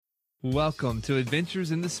Welcome to Adventures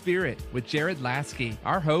in the Spirit with Jared Lasky.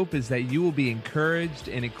 Our hope is that you will be encouraged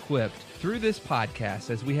and equipped through this podcast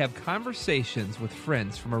as we have conversations with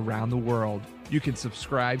friends from around the world. You can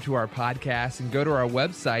subscribe to our podcast and go to our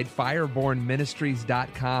website,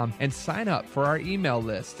 firebornministries.com, and sign up for our email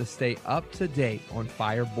list to stay up to date on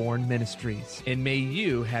Fireborn Ministries. And may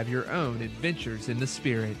you have your own adventures in the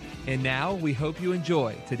Spirit. And now we hope you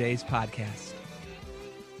enjoy today's podcast.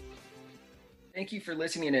 Thank you for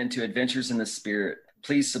listening in to Adventures in the Spirit.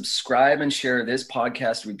 Please subscribe and share this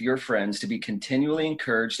podcast with your friends to be continually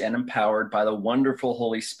encouraged and empowered by the wonderful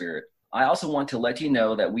Holy Spirit. I also want to let you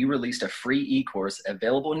know that we released a free e-course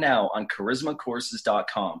available now on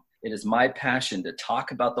charismacourses.com. It is my passion to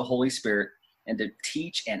talk about the Holy Spirit and to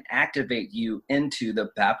teach and activate you into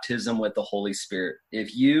the baptism with the Holy Spirit.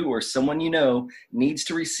 If you or someone you know needs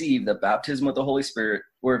to receive the baptism with the Holy Spirit,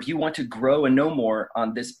 or if you want to grow and know more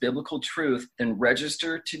on this biblical truth, then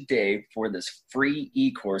register today for this free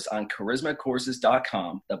e-course on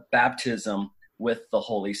charismacourses.com, the baptism with the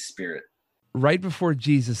Holy Spirit. Right before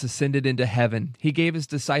Jesus ascended into heaven, he gave his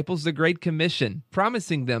disciples the Great Commission,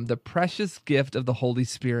 promising them the precious gift of the Holy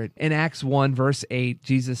Spirit. In Acts 1, verse 8,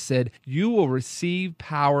 Jesus said, "You will receive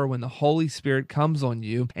power when the Holy Spirit comes on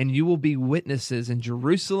you, and you will be witnesses in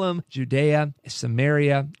Jerusalem, Judea,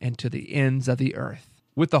 Samaria, and to the ends of the earth."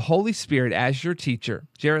 With the Holy Spirit as your teacher,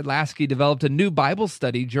 Jared Lasky developed a new Bible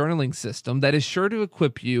study journaling system that is sure to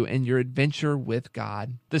equip you in your adventure with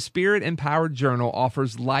God. The Spirit-Empowered Journal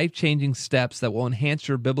offers life-changing steps that will enhance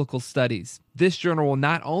your biblical studies. This journal will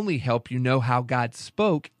not only help you know how God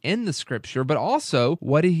spoke in the Scripture, but also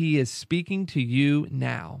what He is speaking to you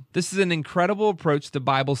now. This is an incredible approach to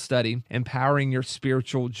Bible study, empowering your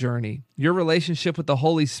spiritual journey. Your relationship with the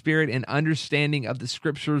Holy Spirit and understanding of the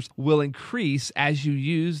Scriptures will increase as you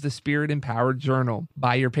use the Spirit-Empowered Journal.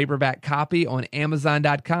 Buy your paperback copy on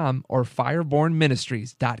Amazon.com or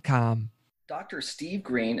firebornministries.com. Dr. Steve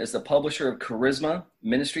Greene is the publisher of Charisma,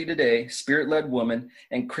 Ministry Today, Spirit-Led Woman,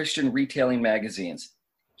 and Christian Retailing magazines.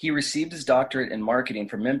 He received his doctorate in marketing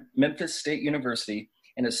from Memphis State University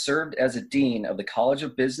and has served as a dean of the College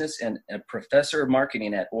of Business and a professor of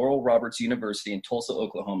marketing at Oral Roberts University in Tulsa,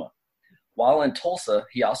 Oklahoma. While in Tulsa,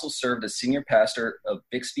 he also served as senior pastor of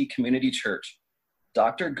Bixby Community Church.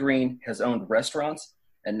 Dr. Greene has owned restaurants,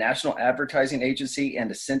 a national advertising agency,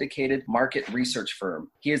 and a syndicated market research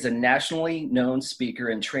firm. He is a nationally known speaker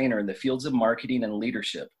and trainer in the fields of marketing and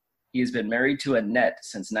leadership. He has been married to Annette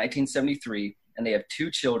since 1973, and they have 2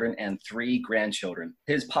 children and 3 grandchildren.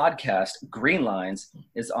 His podcast, Green Lines,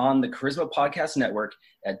 is on the Charisma Podcast Network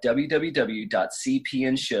at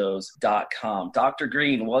www.cpnshows.com. Dr.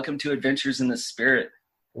 Greene, welcome to Adventures in the Spirit.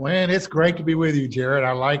 Well, it's great to be with you, Jared.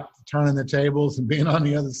 I like turning the tables and being on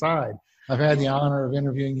the other side. I've had the honor of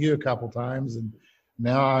interviewing you a couple times, and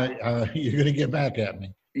now you're going to get back at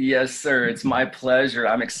me. Yes, sir. It's my pleasure.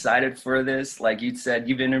 I'm excited for this. Like you said,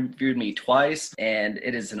 you've interviewed me twice, and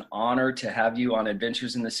it is an honor to have you on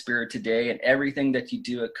Adventures in the Spirit today and everything that you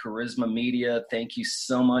do at Charisma Media. Thank you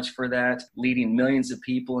so much for that, leading millions of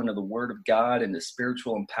people into the Word of God and the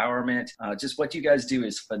spiritual empowerment. Just what you guys do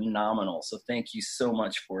is phenomenal. So thank you so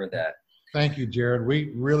much for that. Thank you, Jared.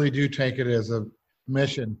 We really do take it as a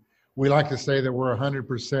mission. We like to say that we're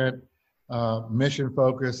 100% mission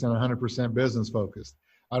focused and 100% business focused.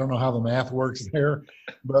 I don't know how the math works there,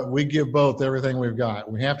 but we give both everything we've got.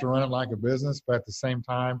 We have to run it like a business, but at the same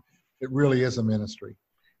time, it really is a ministry.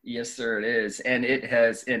 Yes, sir, it is. And it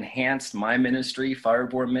has enhanced my ministry,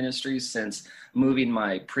 Fireborn Ministries, since moving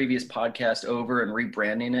my previous podcast over and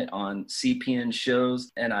rebranding it on CPN shows.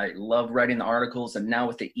 And I love writing the articles. And now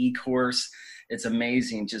with the e-course, it's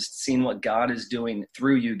amazing just seeing what God is doing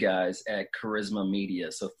through you guys at Charisma Media.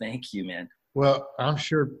 So thank you, man. Well, I'm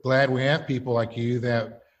sure glad we have people like you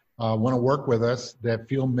that want to work with us, that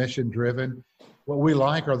feel mission driven. What we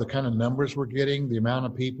like are the kind of numbers we're getting, the amount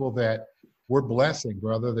of people that we're blessing,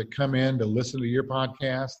 brother, that come in to listen to your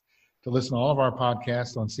podcast, to listen to all of our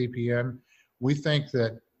podcasts on CPN. We think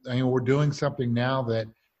that we're doing something now that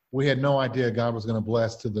we had no idea God was going to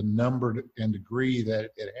bless to the number and degree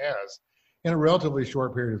that it has in a relatively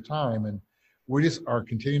short period of time. And we just are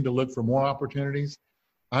continuing to look for more opportunities.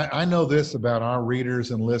 I know this about our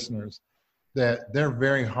readers and listeners, that they're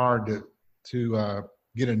very hard to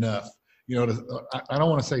get enough. I don't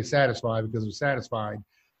want to say satisfied because they're satisfied,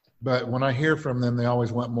 but when I hear from them, they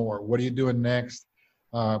always want more. What are you doing next?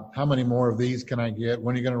 How many more of these can I get?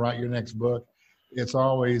 When are you going to write your next book? It's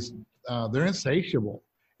always, they're insatiable.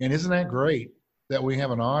 And isn't that great that we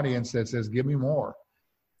have an audience that says, give me more?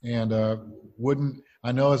 And I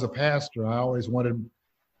know as a pastor, I always wanted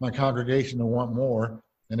my congregation to want more,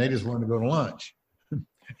 and they just wanted to go to lunch.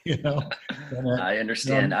 you know. And that, I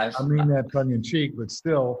understand. I mean that tongue in cheek, but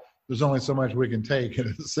still, there's only so much we can take in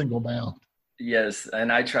a single bound. Yes,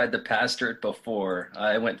 and I tried the pastorate before.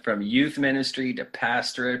 I went from youth ministry to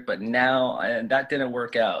pastorate, but now, and that didn't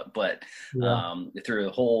work out. But Yeah. through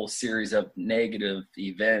a whole series of negative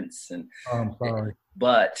events, and Oh, I'm sorry.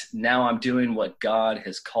 but now I'm doing what God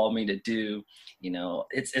has called me to do. You know,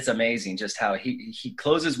 it's amazing just how he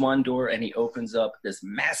closes one door and he opens up this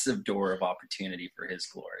massive door of opportunity for his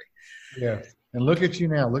glory. Yeah. And look at you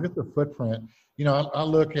now. Look at the footprint. You know, I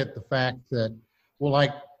look at the fact that, well,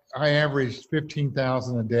 like I averaged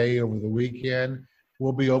 15,000 a day over the weekend.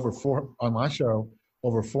 We'll be on my show,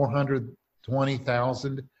 over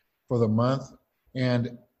 420,000 for the month.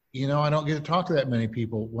 And, you know, I don't get to talk to that many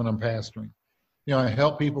people when I'm pastoring. You know, I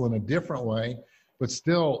help people in a different way, but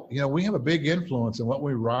still, you know, we have a big influence in what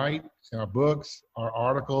we write, our books, our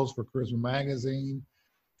articles for Charisma Magazine,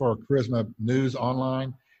 for Charisma News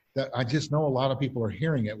Online, that I just know a lot of people are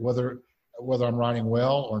hearing it, whether I'm writing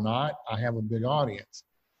well or not. I have a big audience.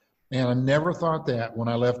 And I never thought that when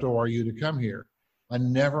I left ORU to come here. I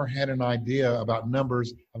never had an idea about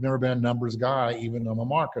numbers. I've never been a numbers guy, even though I'm a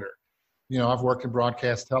marketer. You know, I've worked in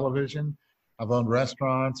broadcast television. I've owned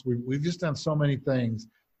restaurants. We've just done so many things.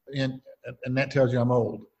 And that tells you I'm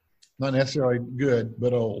old. Not necessarily good,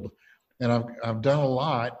 but old. And I've done a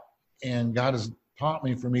lot, and God has taught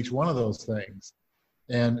me from each one of those things.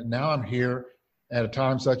 And now I'm here at a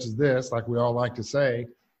time such as this, like we all like to say.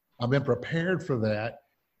 I've been prepared for that,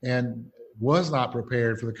 and was not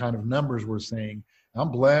prepared for the kind of numbers we're seeing. I'm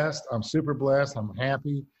blessed. I'm super blessed. I'm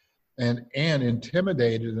happy and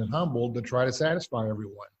intimidated and humbled to try to satisfy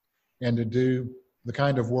everyone and to do the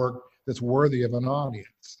kind of work that's worthy of an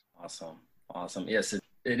audience. Awesome. Yes,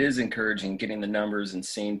 it is encouraging getting the numbers and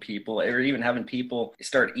seeing people, or even having people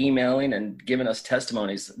start emailing and giving us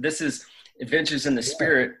testimonies. This is Adventures in the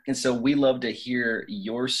Spirit. And so we love to hear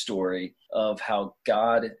your story of how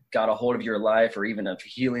God got a hold of your life, or even of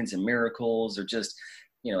healings and miracles, or just,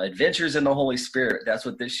 you know, adventures in the Holy Spirit. That's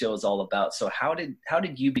what this show is all about. So how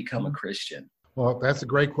did you become a Christian? Well, that's a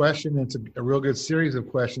great question. It's a real good series of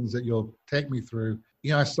questions that you'll take me through.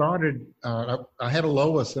 You know, I started, I had a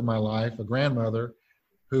Lois in my life, a grandmother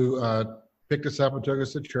who picked us up and took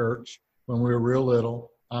us to church when we were real little.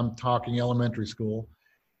 I'm talking elementary school.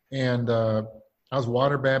 And I was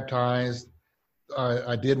water baptized.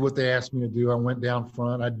 I did what they asked me to do. I went down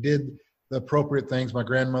front. I did the appropriate things my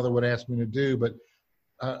grandmother would ask me to do. But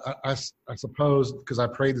I suppose because I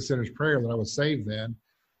prayed the sinner's prayer that I was saved then.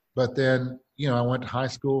 But then, you know, I went to high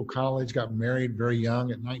school, college, got married very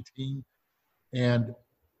young at 19. And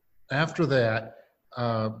after that,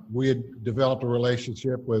 we had developed a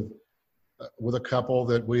relationship with a couple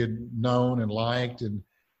that we had known and liked, and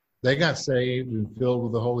they got saved and filled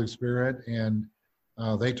with the Holy Spirit, and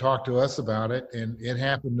they talked to us about it, and it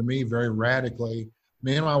happened to me very radically.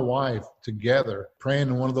 Me and my wife together praying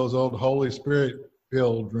in one of those old Holy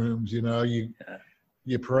Spirit-filled rooms. You know, you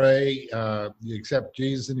pray, you accept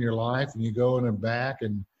Jesus in your life, and you go in and back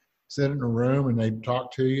and sit in a room, and they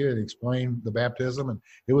talk to you and explain the baptism. And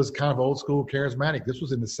it was kind of old school charismatic. This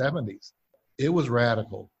was in the 70s. It was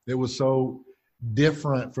radical. It was so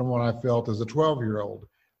different from what I felt as a 12-year-old.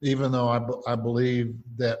 Even though I believe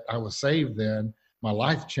that I was saved then, my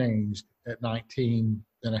life changed at 19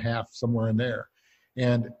 and a half, somewhere in there.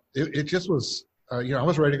 And it just was, you know, I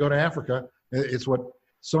was ready to go to Africa. It's what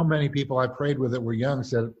so many people I prayed with that were young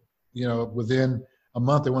said, you know, within a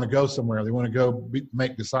month they want to go somewhere. They want to go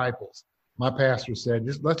make disciples. My pastor said,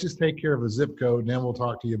 let's just take care of a zip code, and then we'll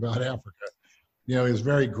talk to you about Africa. You know, he was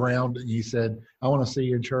very grounded. He said, I want to see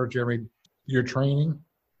you in church you're training.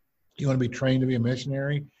 You want to be trained to be a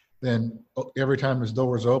missionary, then every time this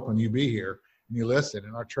door is open, you be here and you listen.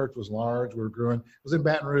 And our church was large. We were growing. It was in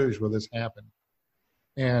Baton Rouge where this happened.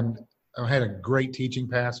 And I had a great teaching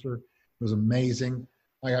pastor. It was amazing.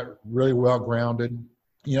 I got really well grounded.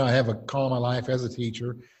 You know, I have a call in my life as a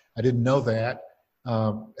teacher. I didn't know that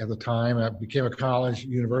at the time. I became a college,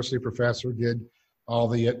 university professor, did all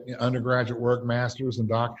the undergraduate work, master's and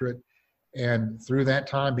doctorate. And through that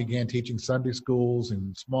time began teaching Sunday schools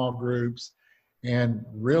and small groups, and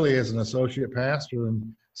really as an associate pastor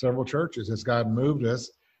in several churches. As God moved us,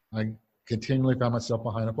 I continually found myself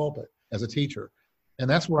behind a pulpit as a teacher. And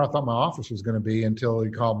that's where I thought my office was going to be until he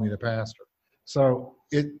called me to pastor. So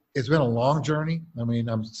it's been a long journey. I mean,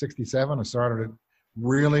 I'm 67. I started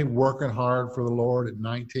really working hard for the Lord at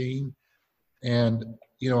 19. And,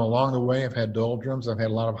 you know, along the way, I've had doldrums. I've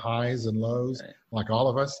had a lot of highs and lows, like all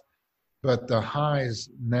of us. But the highs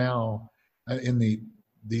now in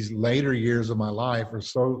these later years of my life are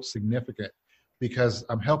so significant because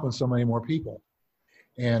I'm helping so many more people.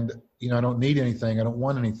 And, I don't need anything. I don't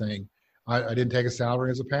want anything. I didn't take a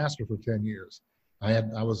salary as a pastor for 10 years.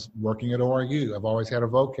 I was working at ORU. I've always had a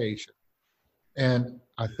vocation. And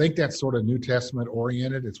I think that's sort of New Testament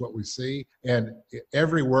oriented. It's what we see. And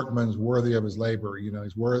every workman's worthy of his labor.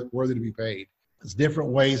 He's worthy to be paid. There's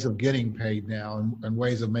different ways of getting paid now and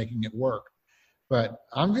ways of making it work. But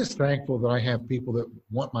I'm just thankful that I have people that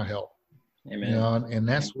want my help. Amen. And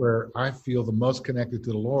that's where I feel the most connected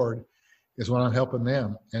to the Lord is when I'm helping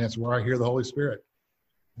them. And it's where I hear the Holy Spirit.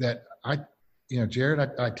 That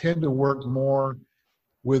Jared, I tend to work more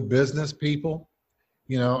with business people.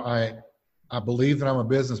 I believe that I'm a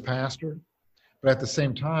business pastor, but at the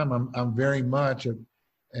same time, I'm very much an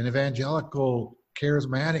evangelical,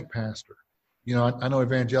 charismatic pastor. I know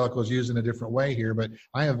evangelical is used in a different way here, but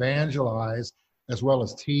I evangelize as well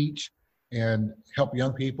as teach and help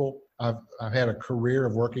young people. I've had a career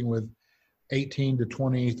of working with 18 to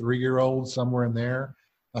 23-year-olds, somewhere in there.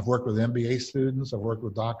 I've worked with MBA students. I've worked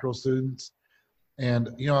with doctoral students. And,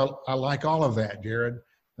 I like all of that, Jared.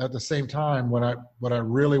 At the same time, what I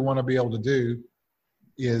really want to be able to do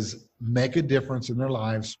is make a difference in their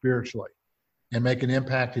lives spiritually and make an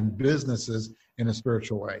impact in businesses in a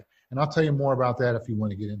spiritual way. And I'll tell you more about that if you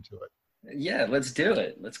want to get into it. Yeah, let's do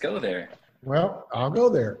it. Let's go there. Well, I'll go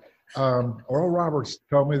there. Oral Roberts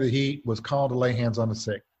told me that he was called to lay hands on the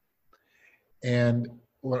sick. And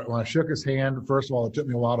when I shook his hand, first of all, it took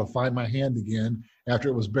me a while to find my hand again after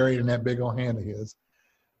it was buried in that big old hand of his.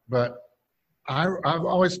 But I've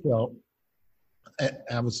always felt,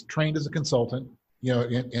 I was trained as a consultant,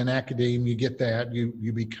 in academia, you get that,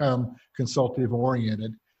 you become consultative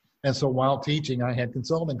oriented. And so while teaching, I had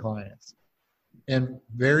consulting clients. And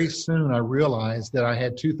very soon I realized that I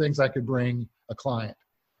had two things I could bring a client.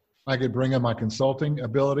 I could bring him my consulting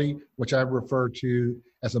ability, which I refer to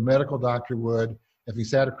as a medical doctor would if he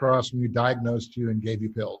sat across from you, diagnosed you, and gave you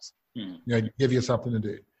pills, give you something to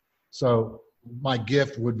do. So my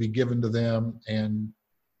gift would be given to them and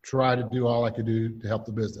try to do all I could do to help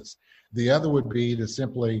the business. The other would be to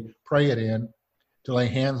simply pray it in, to lay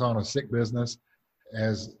hands on a sick business,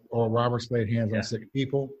 as Oral Roberts laid hands on sick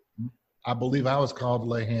people. I believe I was called to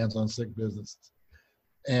lay hands on sick businesses.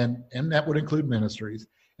 And that would include ministries.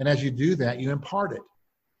 And as you do that, you impart it.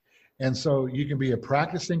 And so you can be a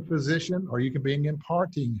practicing physician or you can be an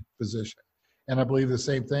imparting physician. And I believe the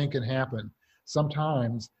same thing can happen.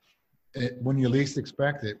 Sometimes when you least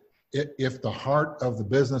expect it, if the heart of the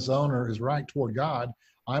business owner is right toward God,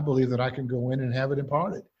 I believe that I can go in and have it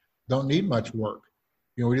imparted. Don't need much work.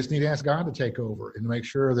 We just need to ask God to take over and make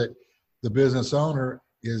sure that the business owner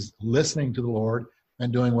is listening to the Lord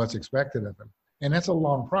and doing what's expected of him. And that's a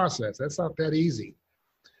long process. That's not that easy.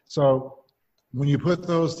 So when you put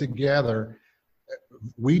those together,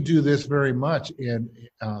 we do this very much in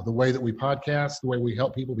the way that we podcast, the way we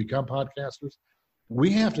help people become podcasters.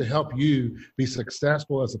 We have to help you be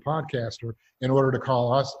successful as a podcaster in order to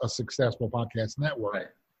call us a successful podcast network. Right.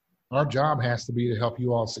 Our job has to be to help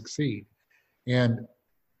you all succeed. And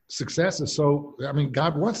success is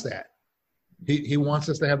God wants that. He wants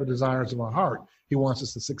us to have the desires of our heart. He wants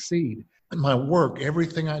us to succeed. And my work,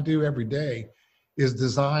 everything I do every day is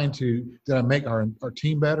designed to, did I make our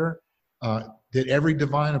team better? Did every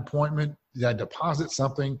divine appointment, did I deposit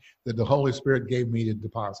something that the Holy Spirit gave me to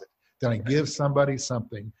deposit? Did I give somebody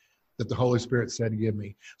something that the Holy Spirit said to give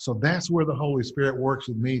me? So that's where the Holy Spirit works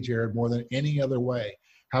with me, Jared, more than any other way.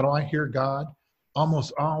 How do I hear God?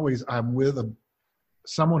 Almost always I'm with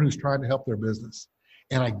someone who's trying to help their business.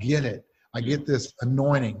 And I get it. I get this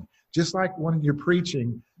anointing. Just like when you're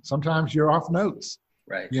preaching, sometimes you're off notes.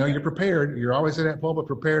 Right. You're prepared. You're always in that pulpit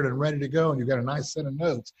prepared and ready to go, and you've got a nice set of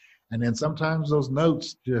notes. And then sometimes those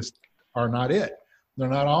notes just are not it. They're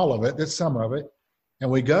not all of it. There's some of it. And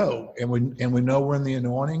we go, and we know we're in the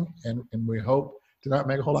anointing, and we hope to not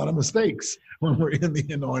make a whole lot of mistakes when we're in the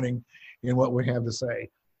anointing in what we have to say.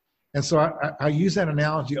 And so I use that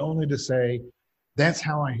analogy only to say that's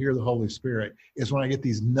how I hear the Holy Spirit, is when I get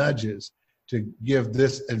these nudges to give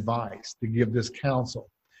this advice, to give this counsel.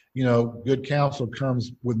 Good counsel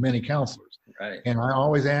comes with many counselors. Right. And I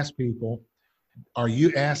always ask people, are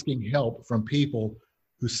you asking help from people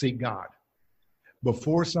who seek God?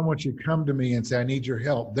 Before someone should come to me and say, I need your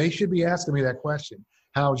help, they should be asking me that question.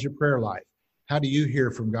 How's your prayer life? How do you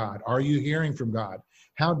hear from God? Are you hearing from God?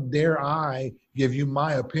 How dare I give you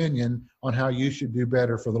my opinion on how you should do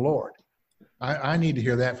better for the Lord? I need to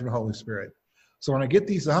hear that from the Holy Spirit. So when I get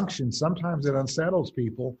these unctions, sometimes it unsettles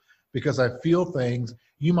people because I feel things.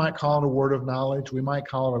 You might call it a word of knowledge. We might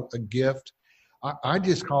call it a gift. I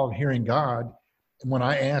just call it hearing God. When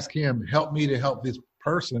I ask him, help me to help this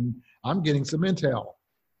person, I'm getting some intel,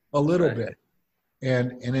 a little bit.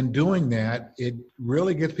 And in doing that, it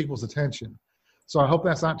really gets people's attention. So I hope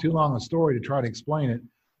that's not too long a story to try to explain it,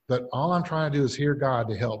 but all I'm trying to do is hear God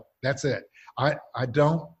to help. That's it.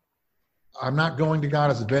 I'm not going to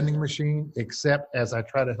God as a vending machine, except as I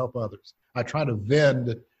try to help others. I try to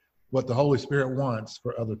vend what the Holy Spirit wants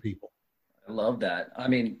for other people. I love that. I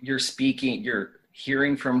mean, you're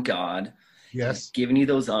hearing from God. Yes. He's giving you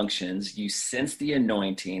those unctions. You sense the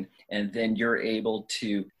anointing, and then you're able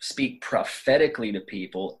to speak prophetically to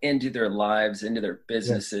people into their lives, into their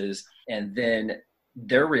businesses, yes. And then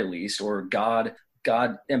they're released, or God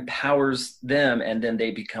empowers them, and then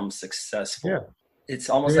they become successful. Yeah. It's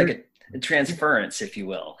almost like a transference, if you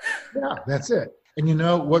will. Yeah, that's it. And you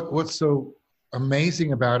know what's so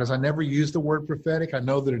amazing about it is I never use the word prophetic. I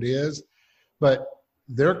know that it is, but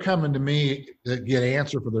they're coming to me to get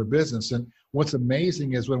answer for their business. And what's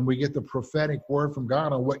amazing is when we get the prophetic word from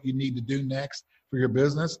God on what you need to do next for your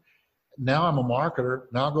business. Now I'm a marketer.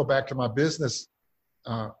 Now I'll go back to my business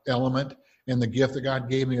element and the gift that God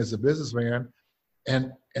gave me as a businessman.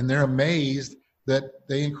 And they're amazed that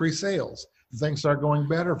they increase sales. Things start going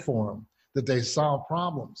better for them, that they solve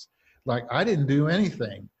problems. Like I didn't do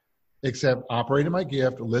anything except operate in my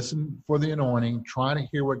gift, listen for the anointing, try to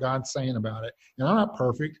hear what God's saying about it. And I'm not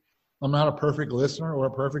perfect. I'm not a perfect listener or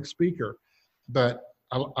a perfect speaker, but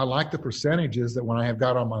I like the percentages that when I have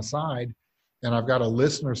God on my side and I've got a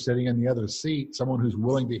listener sitting in the other seat, someone who's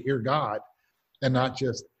willing to hear God and not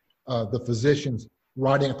just the physicians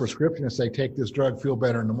writing a prescription and say, take this drug, feel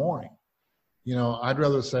better in the morning. You know, I'd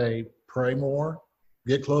rather say, pray more,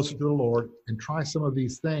 get closer to the Lord, and try some of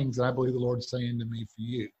these things that I believe the Lord's saying to me for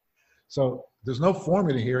you. So there's no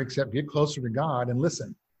formula here except get closer to God and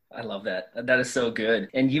listen. I love that. That is so good.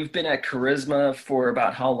 And you've been at Charisma for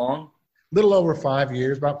about how long? Little over 5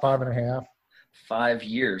 years, about 5.5. 5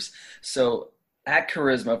 years. So at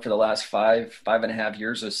Charisma for the last 5.5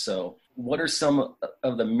 years or so, what are some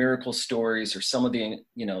of the miracle stories or some of the,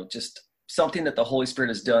 just something that the Holy Spirit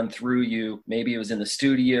has done through you? Maybe it was in the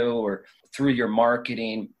studio or through your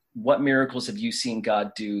marketing. What miracles have you seen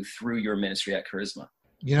God do through your ministry at Charisma?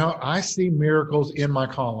 You know, I see miracles in my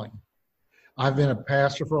calling. I've been a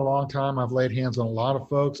pastor for a long time. I've laid hands on a lot of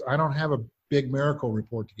folks. I don't have a big miracle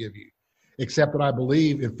report to give you, except that I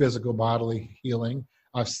believe in physical bodily healing.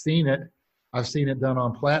 I've seen it. I've seen it done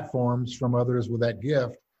on platforms from others with that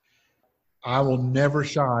gift. I will never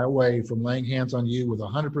shy away from laying hands on you with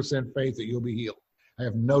 100% faith that you'll be healed. I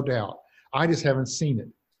have no doubt. I just haven't seen it.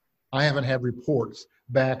 I haven't had reports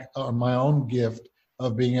back on my own gift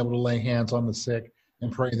of being able to lay hands on the sick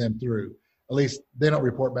and pray them through. At least they don't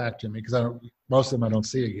report back to me because most of them I don't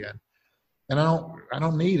see again. And I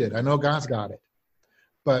don't need it. I know God's got it.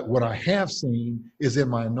 But what I have seen is in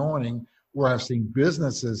my anointing where I've seen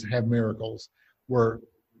businesses have miracles, where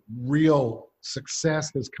real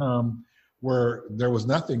success has come where there was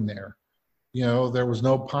nothing there. You know, there was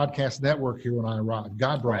no podcast network here when I arrived.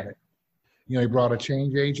 God brought it. You know, he brought a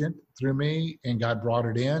change agent through me and God brought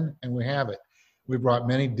it in and we have it. We brought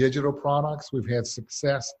many digital products. We've had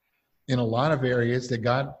success in a lot of areas that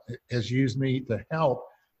God has used me to help.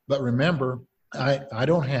 But remember, I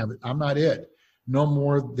don't have it. I'm not it. No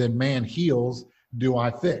more than man heals do I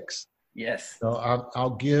fix. Yes. So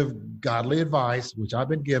I'll give godly advice, which I've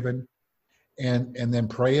been given, and then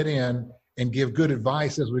pray it in and give good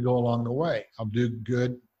advice as we go along the way. I'll do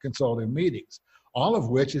good consulting meetings, all of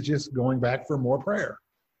which is just going back for more prayer,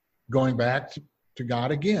 going back to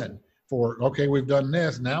God again for, okay, we've done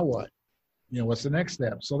this, now what? You know, what's the next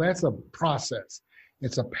step? So that's a process.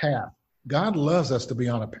 It's a path. God loves us to be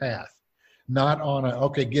on a path, not on a,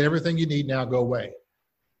 okay, get everything you need now, go away.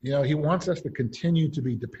 You know, he wants us to continue to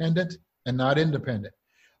be dependent and not independent.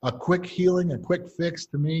 A quick healing, a quick fix,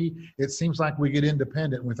 to me, it seems like we get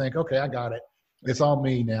independent and we think, okay, I got it. It's all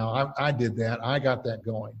me now. I did that. I got that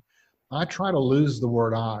going. I try to lose the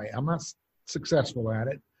word I. I'm not successful at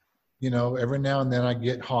it. You know, every now and then I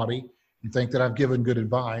get haughty and think that I've given good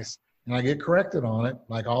advice and I get corrected on it,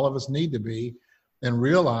 like all of us need to be, and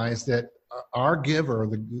realize that our giver,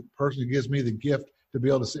 the person who gives me the gift to be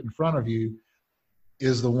able to sit in front of you,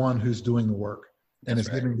 is the one who's doing the work. And it's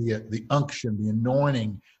giving the unction, the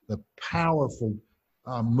anointing, the powerful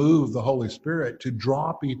move of the Holy Spirit to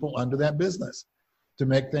draw people under that business, to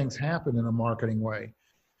make things happen in a marketing way.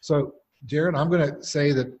 So, Jared, I'm going to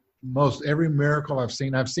say that most every miracle I've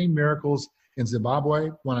seen miracles in Zimbabwe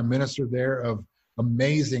when I ministered there of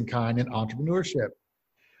amazing kind in entrepreneurship.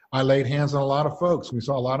 I laid hands on a lot of folks. We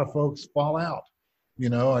saw a lot of folks fall out. You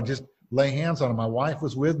know, I just lay hands on them. My wife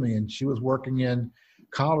was with me and she was working in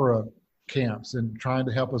cholera camps and trying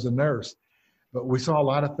to help as a nurse. But we saw a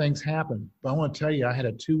lot of things happen. But I want to tell you, I had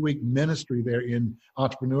a 2-week ministry there in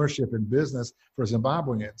entrepreneurship and business for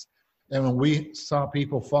Zimbabweans. And when we saw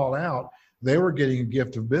people fall out, they were getting a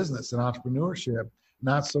gift of business and entrepreneurship,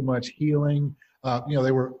 not so much healing.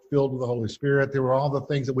 They were filled with the Holy Spirit. There were all the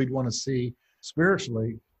things that we'd want to see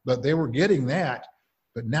spiritually, but they were getting that.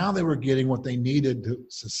 But now they were getting what they needed to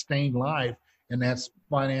sustain life, and that's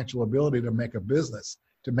financial ability to make a business,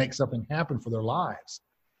 to make something happen for their lives.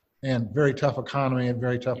 And very tough economy and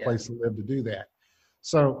very tough place to live to do that.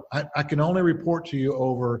 So I can only report to you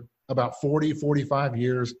over about 40, 45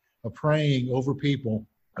 years of praying over people,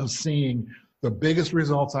 of seeing the biggest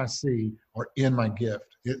results I see are in my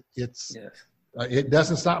gift. It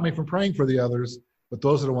doesn't stop me from praying for the others, but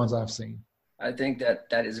those are the ones I've seen. I think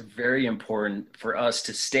that is very important for us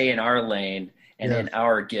to stay in our lane and in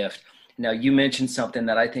our gift. Now, you mentioned something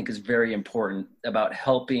that I think is very important about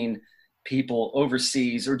helping people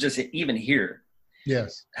overseas or just even here.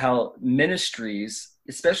 Yes. How ministries,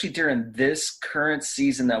 especially during this current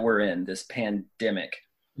season that we're in, this pandemic.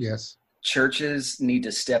 Yes. Churches need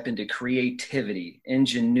to step into creativity,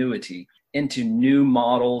 ingenuity, into new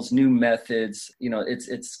models, new methods.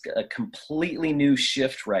 It's a completely new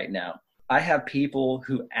shift right now. I have people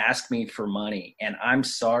who ask me for money, and I'm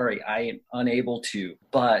sorry, I am unable to,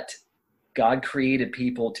 but God created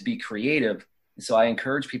people to be creative. So I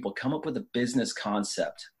encourage people, come up with a business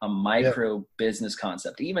concept, a micro business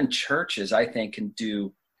concept. Even churches, I think, can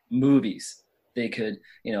do movies. They could,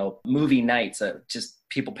 movie nights, just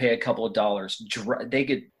people pay a couple of dollars. They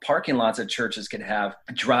could, parking lots of churches could have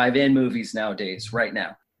drive-in movies nowadays, right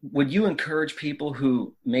now. Would you encourage people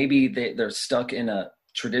who maybe they're stuck in a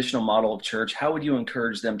traditional model of church? How would you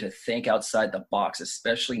encourage them to think outside the box,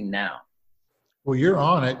 especially now? Well, you're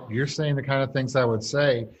on it. You're saying the kind of things I would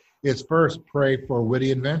say. It's first, pray for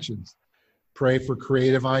witty inventions. Pray for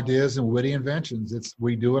creative ideas and witty inventions.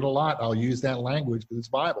 We do it a lot. I'll use that language because it's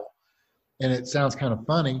Bible. And it sounds kind of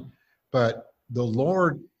funny, but the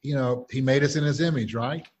Lord, he made us in his image,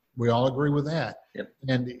 right? We all agree with that. Yep.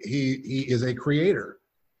 And he is a creator.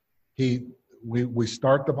 We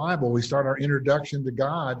start the Bible. We start our introduction to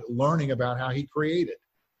God learning about how he created.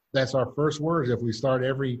 That's our first words. If we start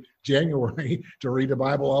every January to read the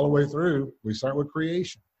Bible all the way through, we start with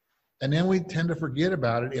creation. And then we tend to forget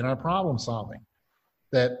about it in our problem solving,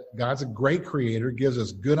 that God's a great creator, gives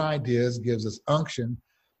us good ideas, gives us unction.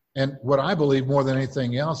 And what I believe more than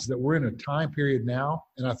anything else is that we're in a time period now,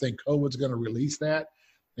 and I think COVID's going to release that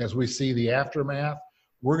as we see the aftermath.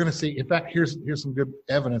 We're going to see, in fact, here's some good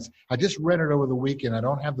evidence. I just read it over the weekend. I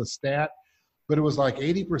don't have the stat, but it was like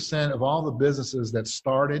 80% of all the businesses that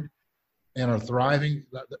started and are thriving,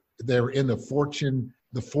 they're in the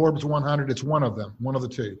Forbes 100. It's one of them, one of the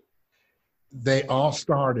two. They all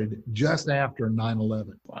started just after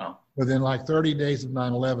 9/11. Wow. Within like 30 days of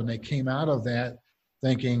 9/11, they came out of that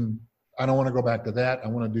thinking, I don't want to go back to that. I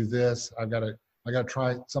want to do this. I got to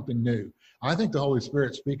try something new. I think the Holy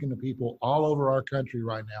Spirit's speaking to people all over our country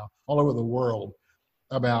right now, all over the world,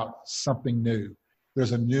 about something new.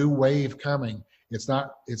 There's a new wave coming. It's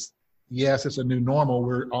a new normal.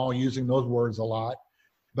 We're all using those words a lot,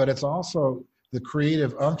 but it's also the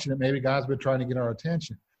creative unction that maybe God's been trying to get our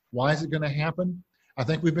attention. Why is it going to happen? I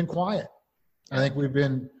think we've been quiet. I think we've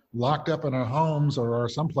been locked up in our homes or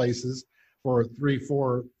some places for 3,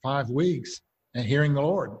 4, 5 weeks and hearing the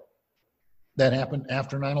Lord. That happened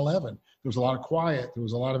after 9/11. There was a lot of quiet. There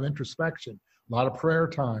was a lot of introspection, a lot of prayer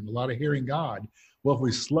time, a lot of hearing God. Well, if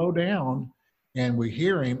we slow down and we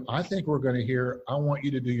hear him, I think we're going to hear, I want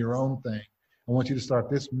you to do your own thing. I want you to start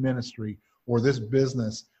this ministry or this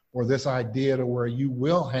business or this idea to where you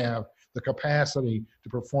will have the capacity to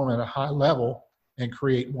perform at a high level and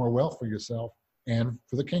create more wealth for yourself and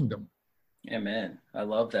for the kingdom. Amen. I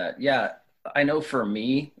love that. Yeah. I know for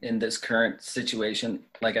me in this current situation,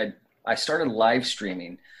 like I started live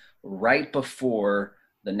streaming right before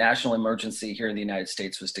the national emergency here in the United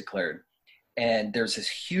States was declared. And there's this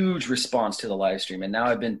huge response to the live stream. And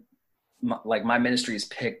now my ministry is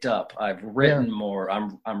picked up. I've written more.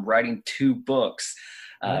 I'm writing 2 books.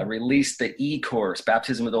 Released the e-course,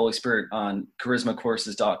 Baptism with the Holy Spirit, on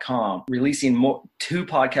charismacourses.com, releasing 2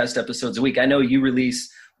 podcast episodes a week. I know you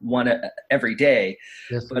release one every day,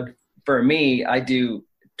 but for me, I do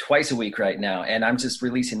twice a week right now, and I'm just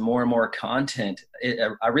releasing more and more content.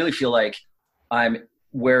 I really feel like I'm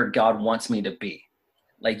where God wants me to be.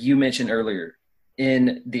 Like you mentioned earlier,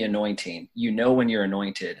 in the anointing, when you're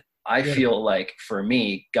anointed. I feel like for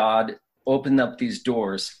me, God opened up these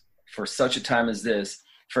doors for such a time as this,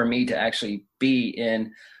 for me to actually be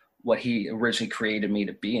in what he originally created me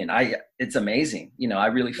to be in. It's amazing. I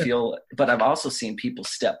really feel, but I've also seen people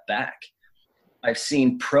step back. I've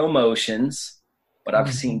seen promotions, but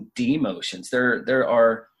I've seen demotions. There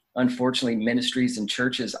are unfortunately ministries and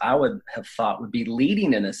churches I would have thought would be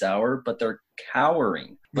leading in this hour, but they're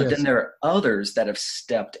cowering. But Yes. then there are others that have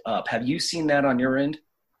stepped up. Have you seen that on your end?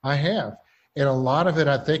 I have. And a lot of it,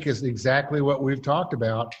 I think, is exactly what we've talked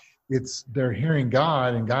about. It's they're hearing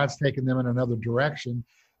God, and God's taking them in another direction,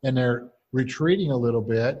 and they're retreating a little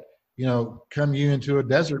bit. Come you into a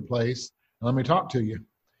desert place, and let me talk to you.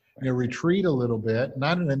 Retreat a little bit,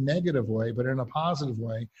 not in a negative way, but in a positive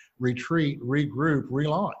way. Retreat, regroup,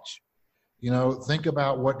 relaunch. Think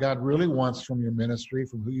about what God really wants from your ministry,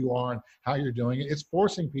 from who you are and how you're doing it. It's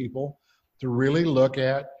forcing people to really look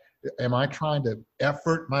at, am I trying to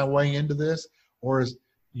effort my way into this? Or is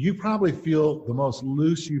you probably feel the most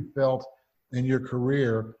loose you felt in your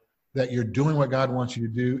career, that you're doing what God wants you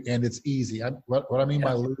to do, and it's easy. What I mean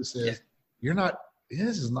by loose is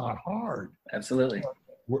this is not hard. Absolutely.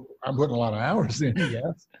 I'm putting a lot of hours in,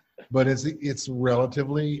 yes, but it's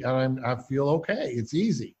relatively, I feel okay. It's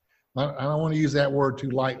easy. I don't want to use that word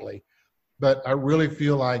too lightly, but I really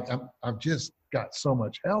feel like I've just got so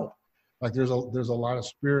much help. Like there's a lot of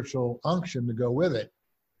spiritual unction to go with it,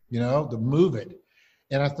 to move it.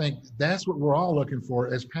 And I think that's what we're all looking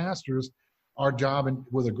for as pastors. Our job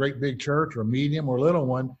with a great big church or a medium or little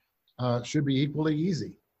one should be equally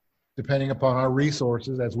easy, depending upon our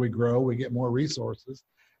resources. As we grow, we get more resources.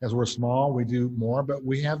 As we're small, we do more, but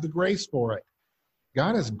we have the grace for it.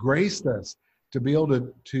 God has graced us to be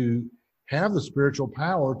able to have the spiritual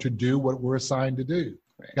power to do what we're assigned to do.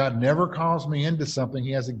 Right. God never calls me into something He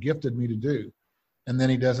hasn't gifted me to do, and then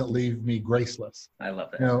He doesn't leave me graceless. I love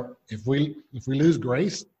that. If we lose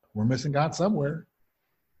grace, we're missing God somewhere,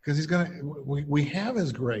 because we have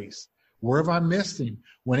His grace. Where have I missed Him?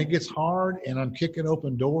 When it gets hard and I'm kicking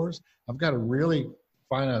open doors, I've got to really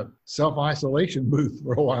find a self-isolation booth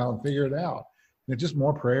for a while and figure it out. And it's just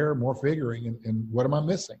more prayer, more figuring, and what am I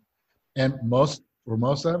missing? And for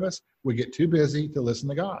most of us, we get too busy to listen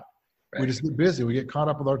to God. Right. We just get busy. We get caught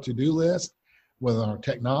up with our to-do list, with our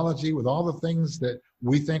technology, with all the things that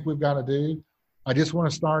we think we've got to do. I just want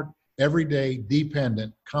to start every day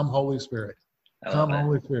dependent. Come, Holy Spirit. Come,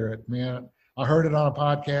 Holy Spirit. Man, I heard it on a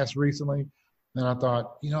podcast recently, and I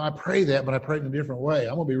thought, I pray that, but I pray it in a different way.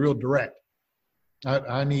 I'm going to be real direct.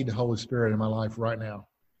 I need the Holy Spirit in my life right now.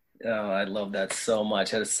 Oh, I love that so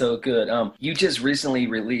much. That is so good. You just recently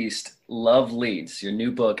released Love Leads, your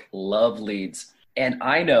new book, Love Leads. And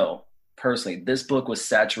I know personally, this book was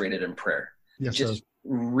saturated in prayer. Yes, just sir.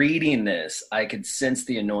 Reading this, I could sense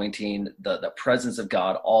the anointing, the presence of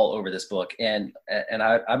God all over this book. And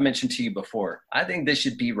I mentioned to you before, I think this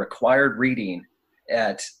should be required reading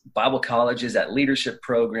at Bible colleges, at leadership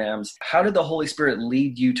programs. How did the Holy Spirit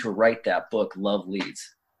lead you to write that book, Love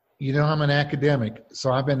Leads? I'm an academic,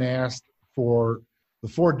 so I've been asked for the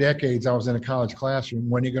 4 decades I was in a college classroom,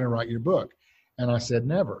 when are you going to write your book? And I said,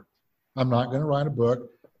 never. I'm not going to write a book.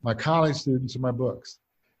 My college students are my books.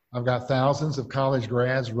 I've got thousands of college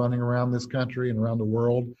grads running around this country and around the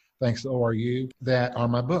world, thanks to ORU, that are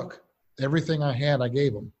my book. Everything I had, I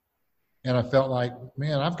gave them. And I felt like,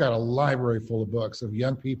 man, I've got a library full of books of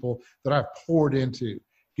young people that I've poured into,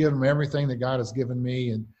 given them everything that God has given me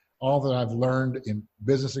and all that I've learned in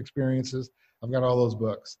business experiences. I've got all those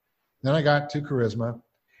books. Then I got to Charisma,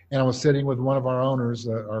 and I was sitting with one of our owners,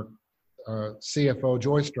 our CFO,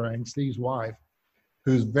 Joy Strang, Steve's wife,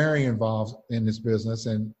 who's very involved in this business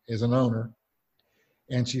and is an owner.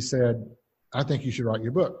 And she said, I think you should write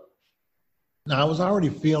your book. Now, I was already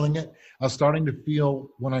feeling it. I was starting to feel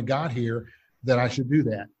when I got here that I should do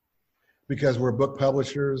that, because we're book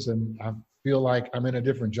publishers and I feel like I'm in a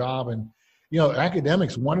different job. And,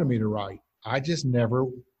 academics wanted me to write. I just never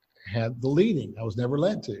had the leading. I was never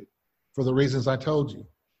led to, for the reasons I told you,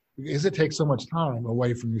 because it takes so much time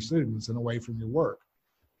away from your students and away from your work.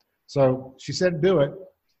 So she said, do it.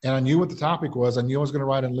 And I knew what the topic was. I knew I was going to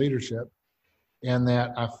write in leadership, and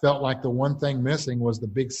that I felt like the one thing missing was the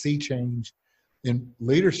big sea change in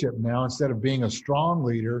leadership now. Instead of being a strong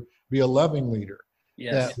leader, be a loving leader.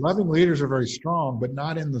 Yes. That loving leaders are very strong, but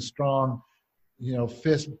not in the strong,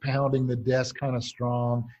 fist pounding the desk kind of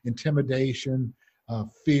strong, intimidation,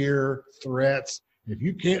 fear, threats. If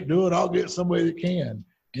you can't do it, I'll get somebody that can.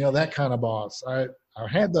 That kind of boss. I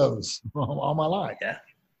had those all my life. Yeah.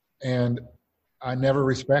 And I never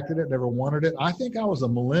respected it, never wanted it. I think I was a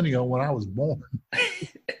millennial when I was born.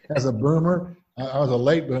 As a boomer, I was a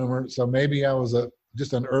late boomer, so maybe I was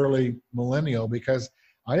just an early millennial, because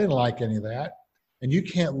I didn't like any of that. And you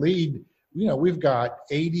can't lead. We've got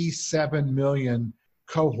 87 million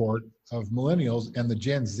cohort of millennials and the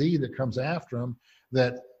Gen Z that comes after them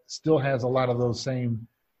that still has a lot of those same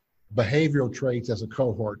behavioral traits as a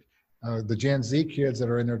cohort. The Gen Z kids that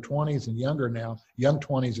are in their 20s and younger now, young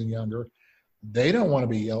 20s and younger, they don't want to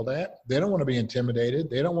be yelled at. They don't want to be intimidated.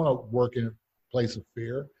 They don't want to work in a place of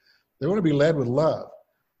fear. They want to be led with love.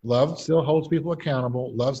 Love still holds people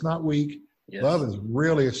accountable. Love's not weak. Yes. Love is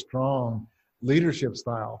really a strong leadership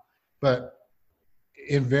style. But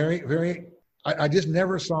in I just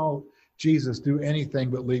never saw Jesus do anything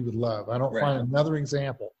but lead with love. I don't find another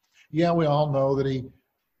example. Yeah, we all know that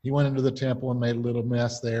he went into the temple and made a little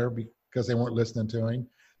mess there because they weren't listening to him.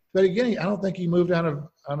 But again, I don't think he moved out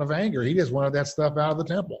of anger. He just wanted that stuff out of the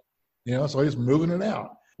temple, so he's moving it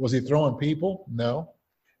out. Was he throwing people? No.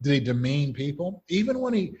 Did he demean people? Even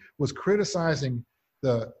when he was criticizing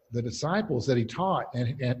the disciples that he taught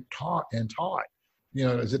and taught.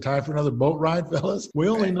 Is it time for another boat ride, fellas? We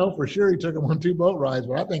only know for sure he took them on 2 boat rides,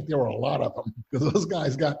 but I think there were a lot of them because those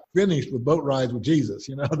guys got finished with boat rides with Jesus.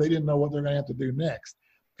 They didn't know what they're going to have to do next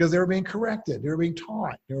because they were being corrected. They were being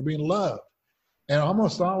taught. They were being loved. And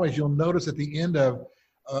almost always you'll notice at the end of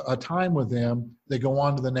a time with them, they go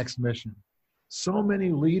on to the next mission. So many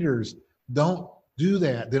leaders don't do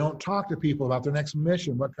that. They don't talk to people about their next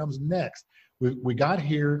mission, what comes next. We got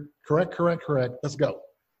here, correct. Let's go.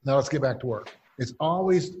 Now let's get back to work. It's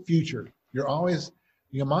always future. You're always,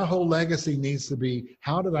 my whole legacy needs to be,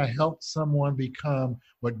 how did I help someone become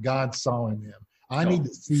what God saw in them? I need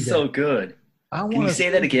to see that. So good. Can you say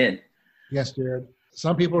that again? Yes, Jared.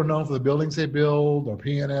 Some people are known for the buildings they build or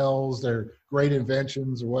P&Ls, their great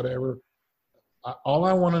inventions or whatever. All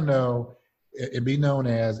I want to know and be known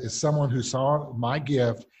as is someone who saw my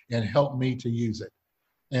gift and helped me to use it.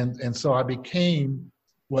 And so I became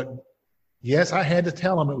yes, I had to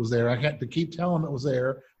tell them it was there. I had to keep telling them it was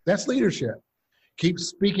there. That's leadership. Keep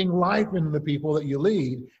speaking life into the people that you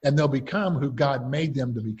lead, and they'll become who God made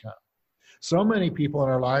them to become. So many people in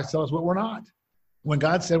our lives tell us what we're not, when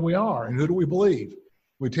God said we are. And who do we believe?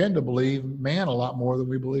 We tend to believe man a lot more than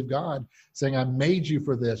we believe God, saying, I made you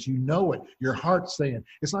for this. You know it. Your heart's saying.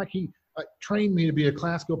 It's like he trained me to be a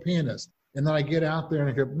classical pianist. And then I get out there and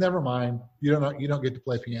I go, never mind, you don't get to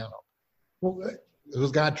play piano. Well,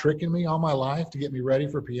 was God tricking me all my life to get me ready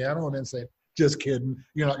for piano and then say, just kidding,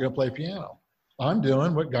 you're not going to play piano? I'm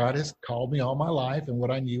doing what God has called me all my life and what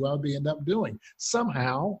I knew I would end up doing.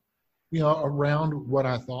 Somehow, around what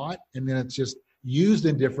I thought, and then it's just used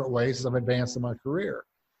in different ways as I've advanced in my career.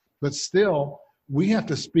 But still, we have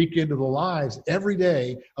to speak into the lives every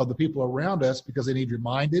day of the people around us because they need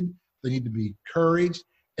reminded, they need to be encouraged,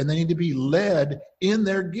 and they need to be led in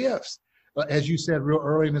their gifts. As you said real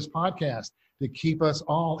early in this podcast, to keep us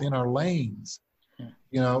all in our lanes.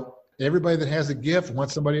 Everybody that has a gift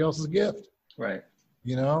wants somebody else's gift. Right.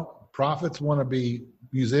 Prophets want to be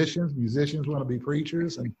musicians want to be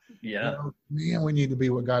preachers. And we need to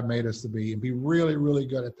be what God made us to be and be really, really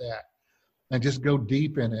good at that. And just go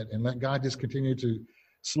deep in it and let God just continue to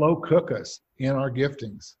slow cook us in our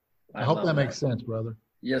giftings. I hope that makes sense, brother.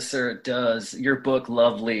 Yes, sir, it does. Your book,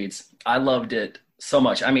 Love Leads. I loved it so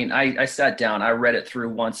much. I mean, I sat down, I read it through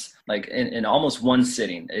once, like in almost one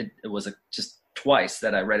sitting. It was just twice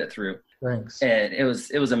that I read it through. Thanks. And it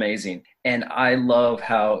was amazing. And I love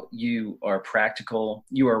how you are practical,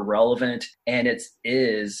 you are relevant, and it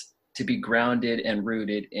is to be grounded and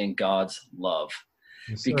rooted in God's love.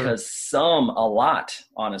 Yes, because a lot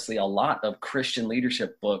of Christian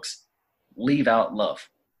leadership books leave out love.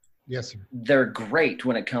 Yes, sir. They're great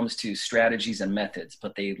when it comes to strategies and methods,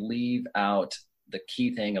 but they leave out the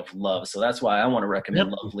key thing of love. So that's why I want to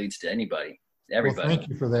recommend Love Leads to everybody. Well, thank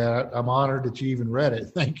you for that. I'm honored that you even read it.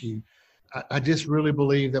 Thank you. I just really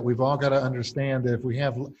believe that we've all got to understand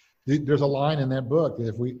that there's a line in that book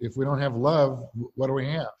that if we don't have love, what do we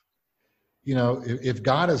have? If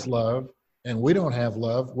God is love and we don't have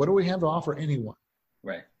love, what do we have to offer anyone?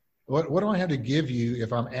 Right. What do I have to give you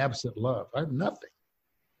if I'm absent love? I have nothing.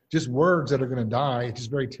 Just words that are going to die. It's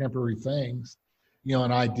just very temporary things.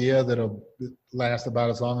 An idea that'll last about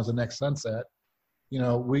as long as the next sunset.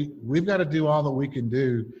 We've got to do all that we can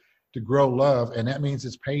do to grow love, and that means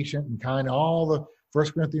it's patient and kind. All the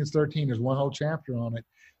 1 Corinthians 13, there's one whole chapter on it,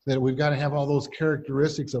 that we've got to have all those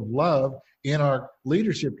characteristics of love in our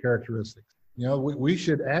leadership characteristics. We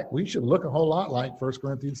should look a whole lot like 1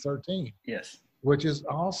 Corinthians 13. Yes. Which is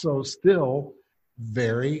also still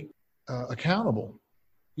very accountable.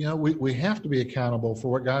 We have to be accountable for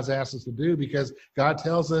what God's asked us to do because God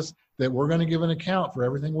tells us that we're going to give an account for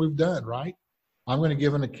everything we've done, right? I'm going to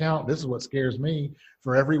give an account. This is what scares me.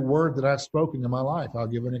 For every word that I've spoken in my life, I'll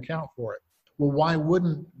give an account for it. Well, why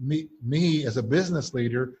wouldn't me as a business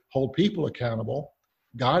leader hold people accountable?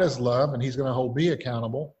 God is love, and he's going to hold me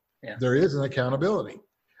accountable. Yeah. There is an accountability.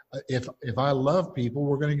 If I love people,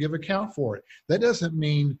 we're going to give account for it. That doesn't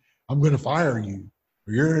mean I'm going to fire you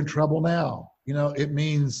or you're in trouble now. It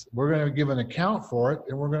means we're going to give an account for it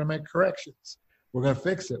and we're going to make corrections. We're going to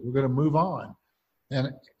fix it. We're going to move on.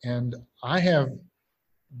 And I have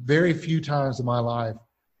very few times in my life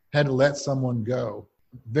had to let someone go.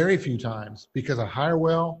 Very few times, because I hire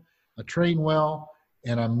well, I train well,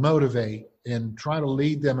 and I motivate and try to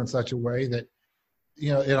lead them in such a way that,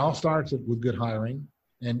 it all starts with good hiring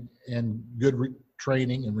and good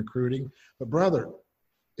training and recruiting. But brother,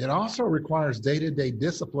 it also requires day-to-day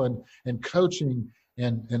discipline and coaching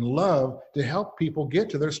and love to help people get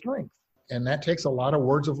to their strength. And that takes a lot of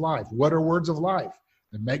words of life. What are words of life?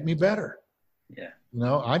 That make me better. Yeah.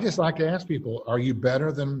 I just like to ask people, are you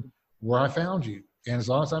better than where I found you? And as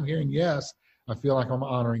long as I'm hearing yes, I feel like I'm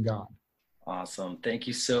honoring God. Awesome. Thank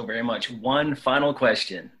you so very much. One final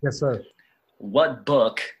question. Yes, sir. What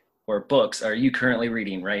book or books are you currently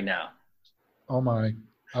reading right now? Oh my,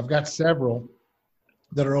 I've got several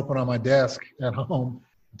that are open on my desk at home.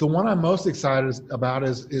 The one I'm most excited about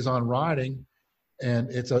is on writing.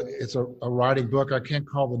 And it's a writing book. I can't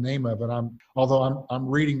call the name of it. Although I'm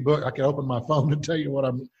reading book. I can open my phone and tell you what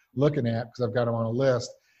I'm looking at because I've got them on a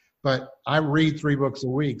list. But I read 3 books a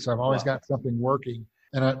week, so I've always got something working.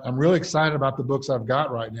 And I'm really excited about the books I've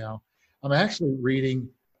got right now. I'm actually reading.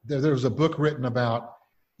 There's a book written about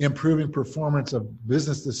improving performance of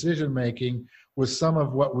business decision making with some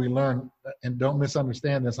of what we learn. And don't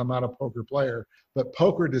misunderstand this. I'm not a poker player, but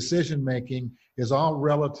poker decision making is all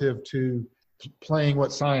relative to playing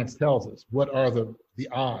what science tells us. What are the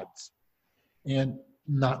odds and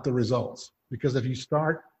not the results? Because if you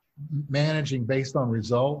start managing based on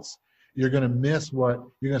results, you're going to miss you're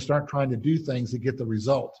going to start trying to do things to get the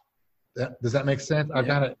result. Does that make sense?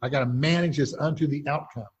 Yeah. I got to manage this unto the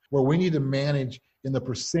outcome, where we need to manage in the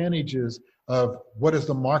percentages of what does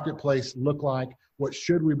the marketplace look like? What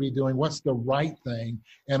should we be doing? What's the right thing?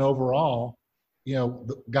 And overall,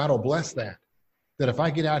 God will bless that. That if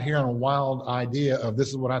I get out here on a wild idea of this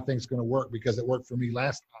is what I think is going to work because it worked for me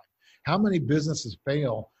last time. How many businesses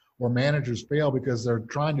fail or managers fail because they're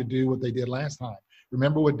trying to do what they did last time?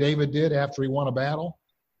 Remember what David did after he won a battle?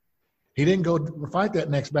 He didn't go fight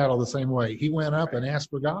that next battle the same way. He went up and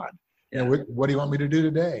asked for God. Yeah. What do you want me to do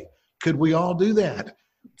today? Could we all do that?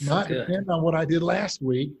 Not depend on what I did last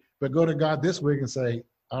week, but go to God this week and say,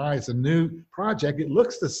 all right, it's a new project. It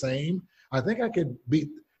looks the same. I think I could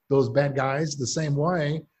beat those bad guys the same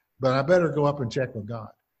way, but I better go up and check with God.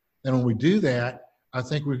 And when we do that, I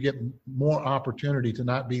think we get more opportunity to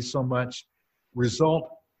not be so much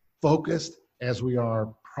result focused as we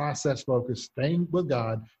are process focused, staying with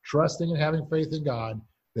God, trusting and having faith in God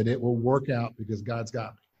that it will work out because God's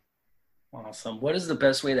got me. Awesome. What is the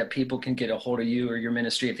best way that people can get a hold of you or your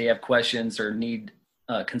ministry if they have questions or need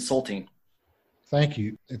consulting? Thank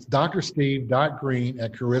you. It's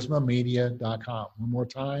drsteve.greene@charismamedia.com. One more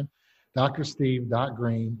time,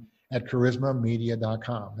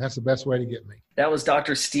 drsteve.greene@charismamedia.com. That's the best way to get me. That was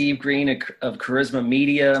Dr. Steve Greene of Charisma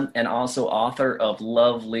Media and also author of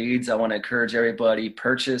Love Leads. I want to encourage everybody,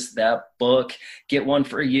 purchase that book. Get one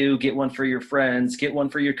for you, get one for your friends, get one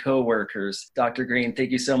for your coworkers. Dr. Greene,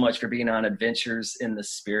 thank you so much for being on Adventures in the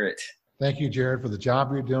Spirit. Thank you, Jared, for the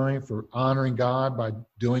job you're doing, for honoring God by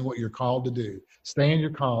doing what you're called to do. Stay in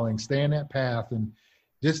your calling, stay in that path, and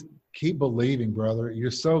just keep believing, brother.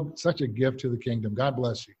 You're such a gift to the kingdom. God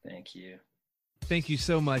bless you. Thank you. Thank you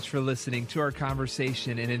so much for listening to our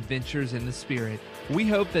conversation in Adventures in the Spirit. We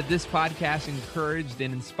hope that this podcast encouraged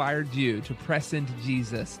and inspired you to press into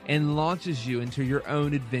Jesus and launches you into your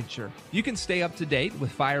own adventure. You can stay up to date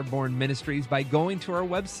with Fireborn Ministries by going to our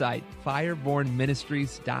website,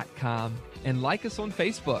 firebornministries.com, and like us on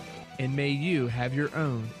Facebook. And may you have your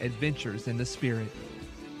own Adventures in the Spirit.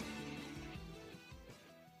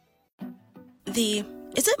 The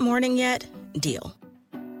 "is it morning yet?" deal.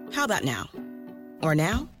 How about now? Or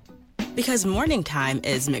now? Because morning time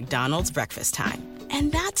is McDonald's breakfast time.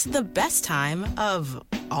 And that's the best time of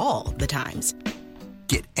all the times.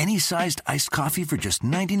 Get any sized iced coffee for just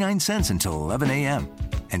 99 cents until 11 a.m.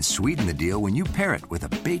 And sweeten the deal when you pair it with a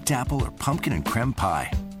baked apple or pumpkin and creme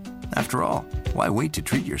pie. After all, why wait to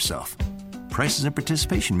treat yourself? Prices and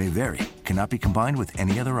participation may vary. Cannot be combined with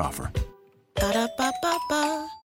any other offer.